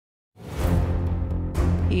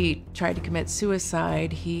He tried to commit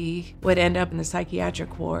suicide. He would end up in the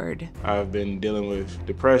psychiatric ward. I've been dealing with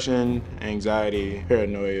depression, anxiety,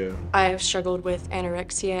 paranoia. I've struggled with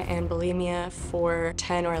anorexia and bulimia for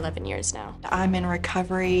 10 or 11 years now. I'm in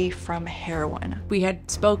recovery from heroin. We had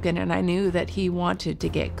spoken, and I knew that he wanted to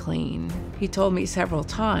get clean. He told me several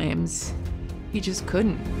times he just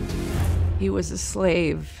couldn't. He was a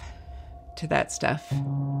slave to that stuff.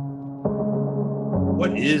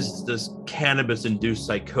 What is this cannabis-induced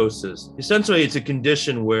psychosis? Essentially, it's a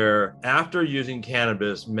condition where after using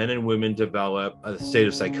cannabis, men and women develop a state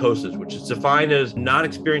of psychosis, which is defined as not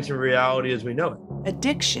experiencing reality as we know it.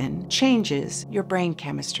 Addiction changes your brain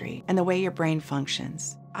chemistry and the way your brain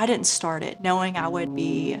functions. I didn't start it knowing I would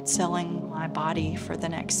be selling my body for the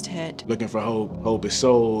next hit. Looking for hope. Hope is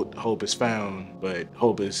sold, hope is found, but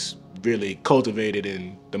hope is really cultivated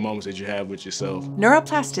in the moments that you have with yourself.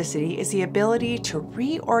 Neuroplasticity is the ability to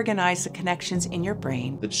reorganize the connections in your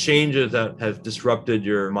brain. The changes that have disrupted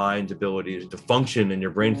your mind's ability to function and your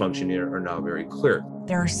brain functioning are now very clear.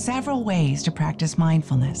 There are several ways to practice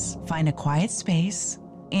mindfulness. Find a quiet space,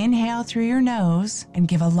 inhale through your nose, and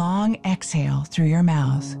give a long exhale through your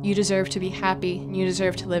mouth. You deserve to be happy, and you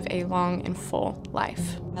deserve to live a long and full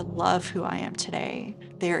life. I love who I am today.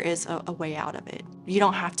 There is a way out of it. You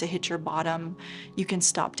don't have to hit your bottom. You can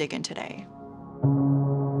stop digging today.